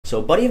So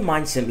a buddy of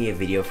mine sent me a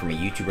video from a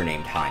YouTuber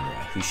named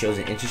Hynra, who shows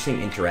an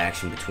interesting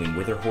interaction between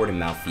Witherhoard and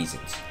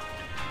Malfeasance.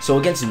 So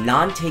against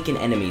non-taken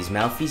enemies,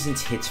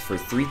 Malfeasance hits for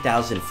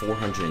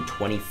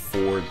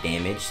 3,424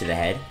 damage to the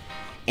head,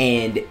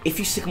 and if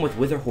you stick him with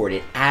Witherhoard,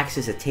 it acts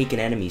as a taken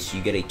enemy, so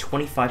you get a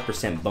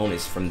 25%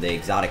 bonus from the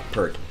exotic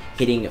perk,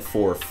 hitting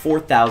for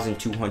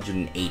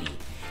 4,280.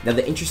 Now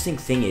the interesting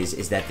thing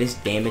is that this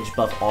damage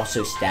buff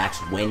also stacks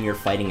when you're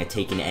fighting a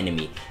taken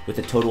enemy, with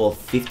a total of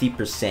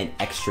 50%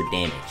 extra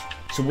damage.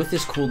 So with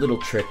this cool little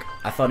trick,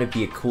 I thought it'd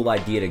be a cool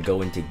idea to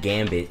go into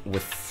Gambit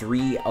with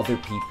 3 other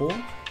people,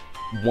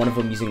 one of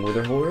them using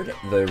Witherhoard,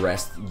 the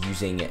rest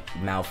using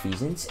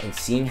Malfeasance, and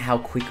seeing how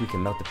quick we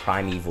can melt the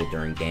Primeval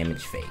during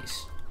damage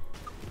phase.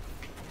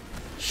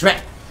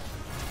 Shmek!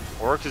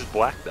 Orc is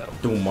black though.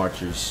 Doom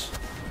Marchers.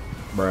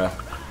 Bruh.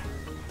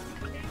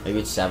 Maybe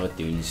it's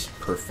Savathun's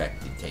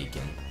perfected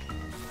taken.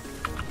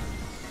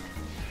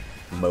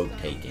 Moat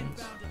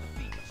takens.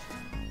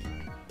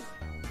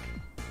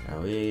 My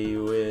baby.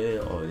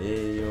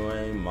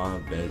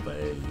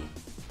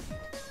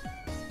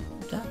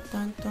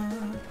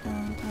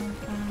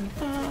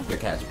 Your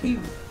cat's pew.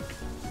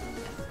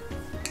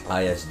 Ah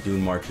yes,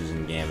 Dune Marchers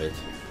and Gambit.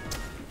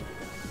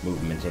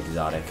 Movement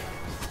exotic.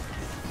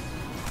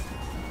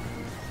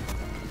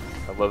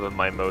 I love when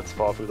my moats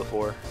fall through the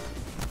floor.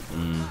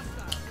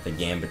 The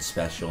Gambit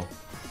special.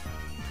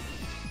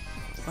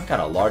 I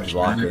got a large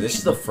blocker. This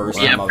is the first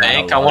time I've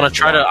Bank. got a large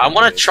blocker. I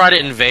want to try to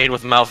invade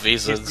with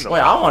Malfeasance. Wait,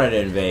 I wanted to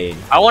invade.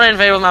 I want to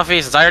invade with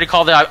Malfeasance. I already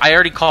called it. I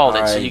already called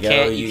it, so you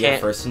can't. You can't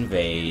first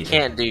invade. You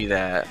can't do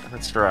that.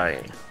 That's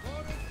right.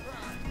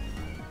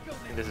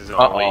 This is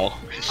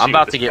I'm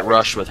about to get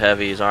rushed with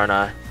heavies, aren't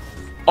I?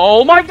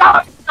 Oh my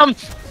god!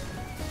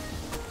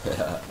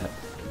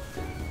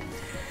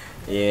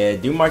 Yeah,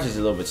 Doom March is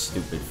a little bit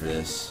stupid for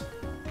this.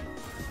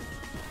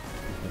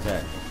 What's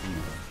that?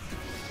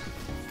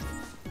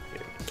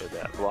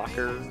 That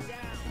blocker.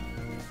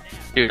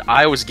 Dude,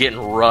 I was getting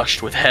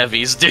rushed with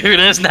heavies, dude,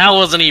 and that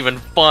wasn't even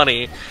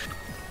funny.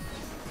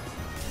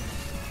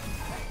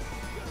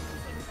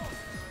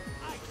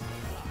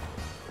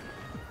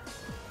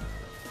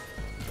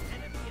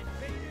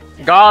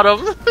 Got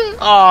him!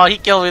 Oh, he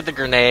killed me with the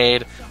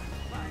grenade.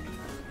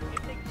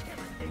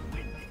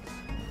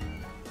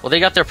 Well, they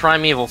got their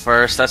Primeval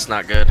first. That's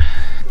not good.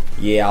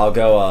 Yeah, I'll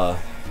go,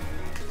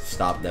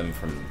 stop them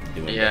from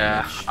doing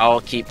damage.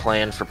 I'll keep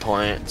playing for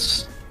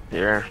points.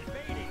 Here.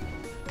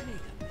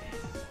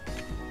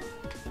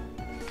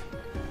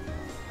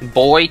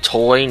 Boy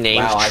toy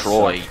named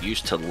Troy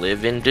used to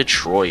live in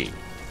Detroit.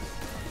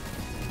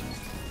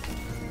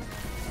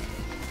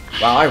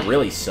 Wow, I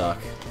really suck.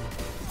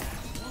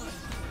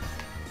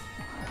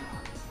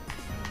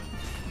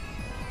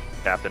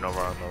 Captain over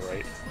on the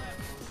right.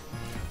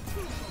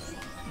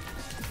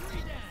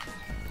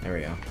 There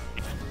we go.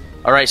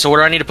 Alright, so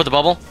where do I need to put the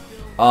bubble?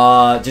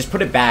 Just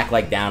put it back,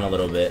 like, down a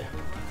little bit.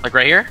 Like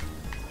right here?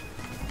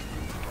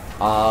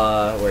 Where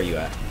are you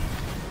at?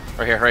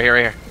 Right here, right here,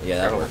 right here. Yeah,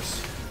 that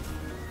works.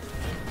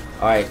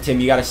 Alright,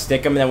 Tim, you gotta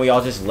stick them, and then we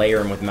all just layer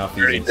them with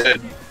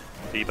Malfeasance.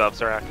 Debuffs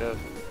are active.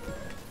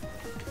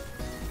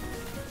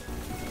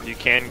 You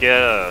can get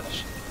a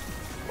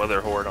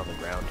Witherhoard on the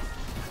ground.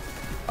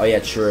 Oh yeah,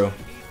 true.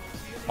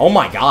 Oh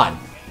my god.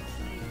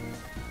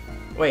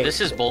 Wait. This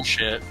is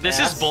bullshit. This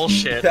is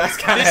bullshit. That's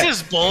kinda, this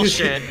is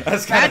bullshit.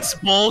 That's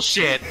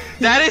bullshit.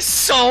 That is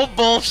so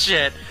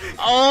bullshit.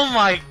 Oh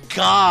my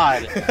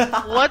god.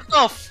 What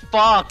the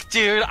fuck,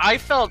 dude? I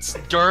felt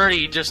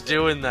dirty just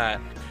doing that.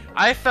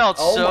 I felt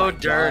so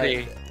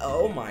dirty. God.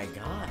 Oh my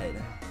god.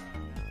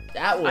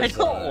 That was. I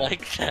don't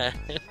like that.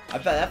 I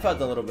bet that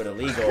felt a little bit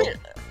illegal.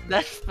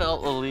 That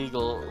felt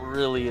illegal.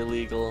 Really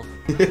illegal.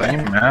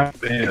 Same map,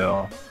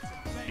 ew.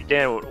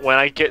 Again, when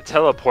I get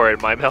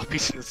teleported, my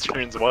Malfeasance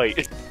turns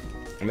white.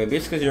 Maybe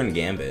it's because you're in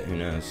Gambit. Who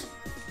knows?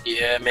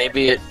 Yeah,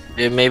 maybe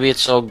maybe it's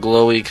so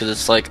glowy because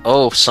it's like,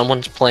 oh,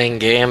 someone's playing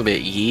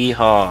Gambit.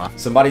 Yeehaw!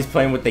 Somebody's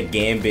playing with the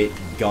Gambit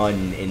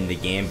gun in the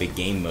Gambit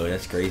game mode.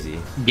 That's crazy.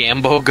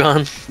 Gambo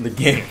gun. The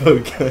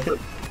Gambo gun.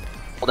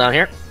 Hold down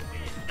here.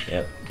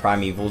 Yep.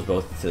 Primevals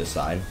both to the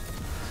side.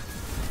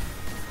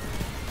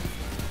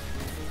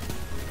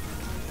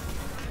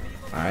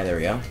 All right, there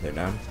we go. They're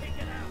down.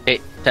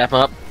 Hey, tap 'em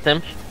up,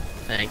 Tim.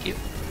 Thank you.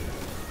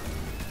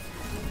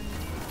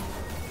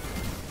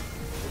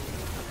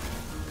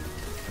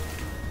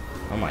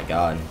 Oh my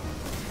god.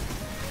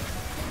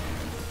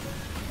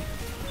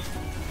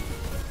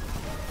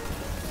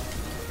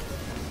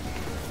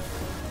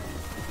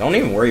 Don't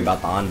even worry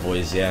about the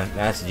envoys, yeah.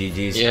 That's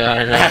GG's. Yeah,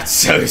 I know. That's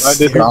so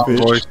stupid.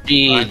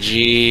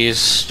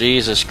 GG's.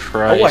 Jesus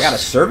Christ. Oh, I got a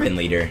servant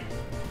leader.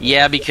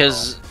 Yeah,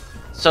 because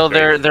so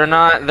they're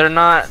not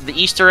the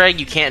Easter egg.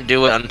 You can't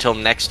do it until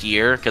next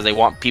year because they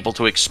want people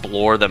to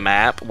explore the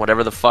map,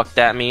 whatever the fuck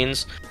that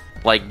means.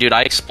 Like, dude,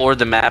 I explored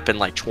the map in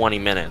like 20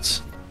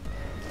 minutes.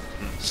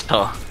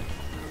 So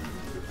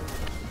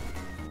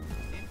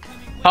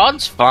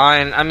COD's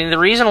fine. I mean, the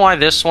reason why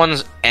this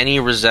one's any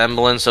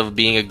resemblance of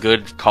being a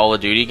good Call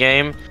of Duty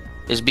game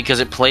is because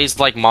it plays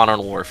like Modern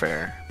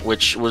Warfare.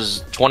 which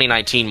was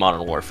 2019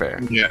 Modern Warfare.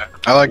 Yeah,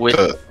 I like With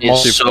the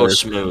is so multiplayer.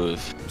 smooth.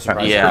 I'm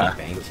surprised Yeah.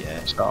 we banked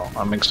yet. So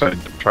I'm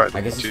excited to try the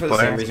I guess it's for the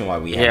same multiplayer. reason why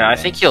we Yeah, I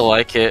haven't think banked. you'll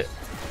like it.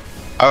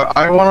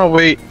 I want to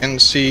wait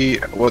and see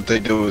what they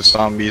do with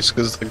zombies,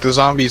 because like the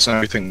zombies and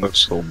everything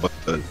looks cool, but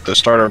the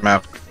starter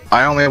map,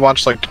 I only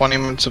watched like 20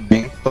 minutes of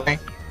gameplay,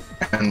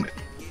 and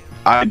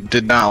I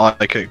did not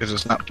like it because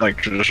it's not like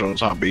traditional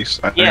zombies.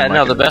 I Yeah, didn't no,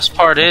 like the it. best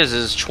part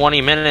is 20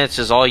 minutes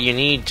is all you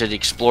need to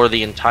explore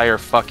the entire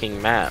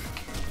fucking map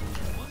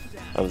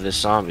of this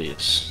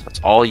zombies. That's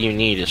all you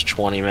need is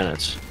 20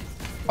 minutes.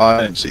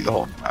 I didn't see the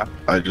whole map.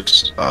 I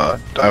just I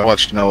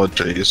watched Noah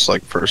J's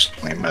like first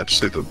 20 minutes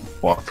see the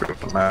walkthrough of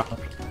the map.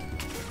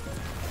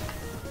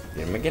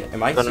 Am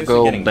I Gonna seriously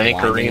go getting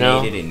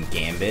Bankerino? blinded in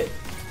Gambit?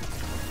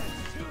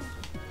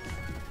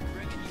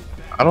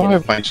 I don't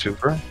have my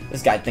super.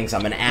 This guy thinks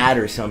I'm an ad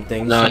or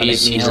something. No, Trying to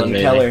he's- make me he's Helen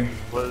invading.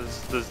 Keller.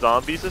 Was the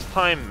zombies this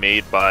time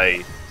made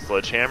by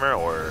Sledgehammer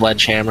or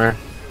Sledgehammer.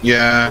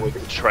 Yeah, was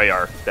it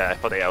Treyarch that I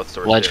thought they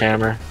outsourced it?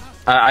 Sledgehammer.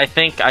 I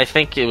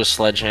think it was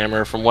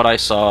Sledgehammer. From what I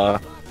saw,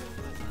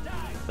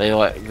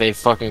 they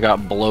fucking got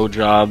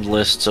blowjob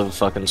lists of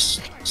fucking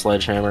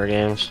Sledgehammer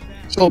games.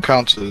 still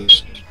counts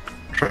as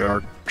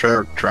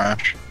Treyarch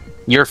trash.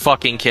 You're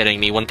fucking kidding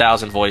me.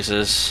 1,000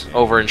 voices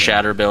over in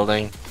Shatter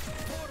Building.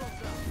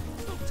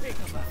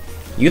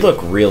 You look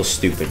real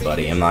stupid,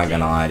 buddy. I'm not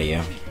gonna lie to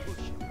you.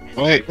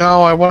 Wait,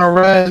 no, I want to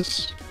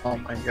res. Oh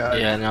my god.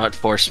 Yeah, no, it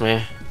forced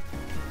me.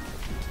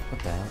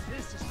 What the hell?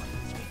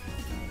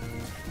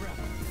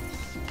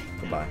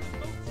 Goodbye.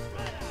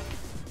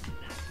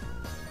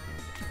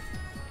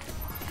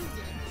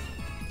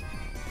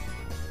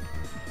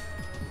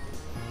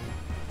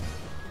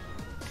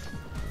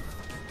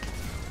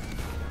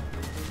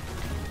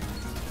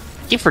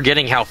 Keep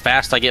forgetting how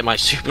fast I get my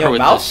super Yo, with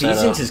this Malfeasance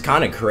setup. is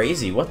kind of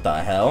crazy. What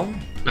the hell?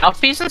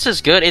 Malfeasance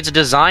is good. It's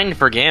designed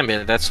for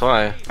Gambit. That's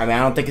why. I mean, I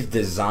don't think it's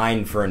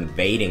designed for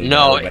invading.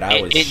 No, though, but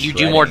I was you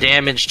do more shredding.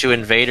 damage to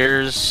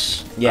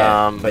invaders.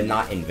 Yeah, but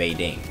not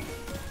invading.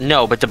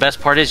 No, but the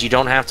best part is you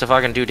don't have to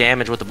fucking do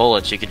damage with the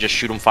bullets. You could just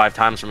shoot them 5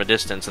 times from a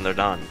distance and they're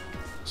done.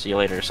 See you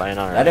later,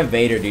 sayonara. That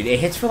invader, dude, it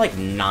hits for like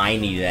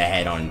 90 to the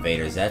head on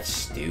invaders. That's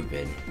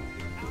stupid.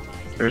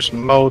 There's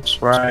moats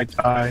where I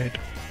died.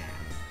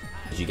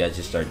 Did you guys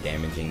just start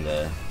damaging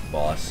the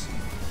boss?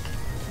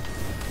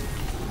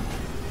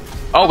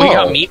 Oh, we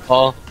got Oh.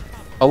 Meatball.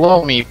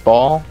 Hello,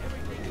 meatball.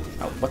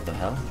 Oh, what the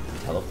hell?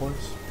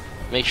 Teleports?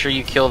 Make sure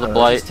you kill the Oh,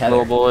 blight this is Tether.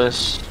 little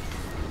boys.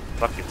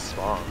 Fucking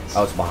spawns.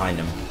 Oh, it's behind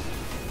him.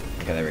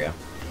 Okay, there we go.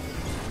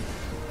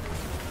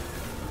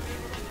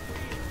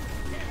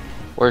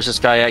 Where's this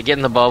guy at? Get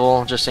in the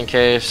bubble, just in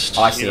case.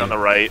 Oh, I He's see on him. the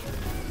right.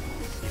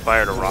 He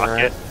fired a Alright.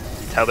 rocket.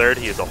 Tethered.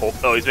 He has a hole.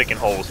 Oh, he's making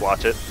holes.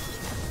 Watch it.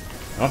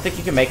 I don't think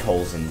you can make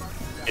holes in...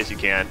 Yes, you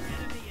can.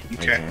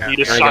 Okay. He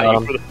just I shot got you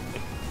him. for the.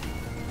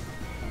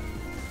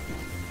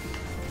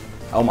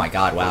 Oh my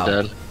god, wow.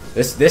 Dead.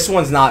 This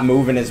one's not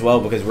moving as well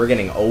because we're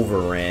getting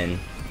overran.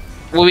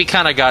 Well, we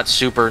kind of got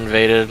super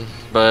invaded,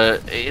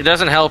 but it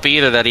doesn't help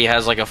either that he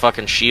has like a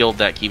fucking shield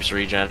that keeps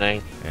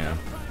regenerating. Yeah.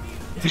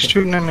 He's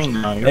shooting at me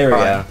now. You're There we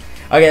fine. go.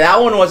 Okay,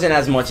 that one wasn't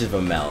as much of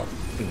a melt,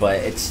 but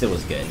it still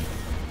was good.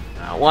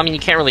 Well, I mean, you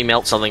can't really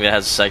melt something that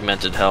has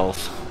segmented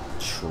health.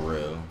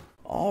 True.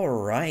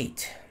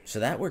 Alright, so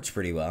that works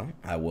pretty well,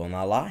 I will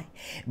not lie.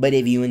 But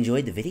if you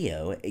enjoyed the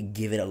video,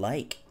 give it a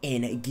like,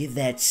 and give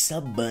that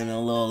sub button a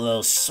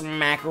little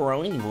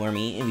smackaroni for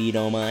me, if you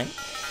don't mind.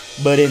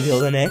 But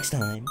until the next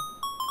time,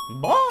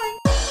 bye!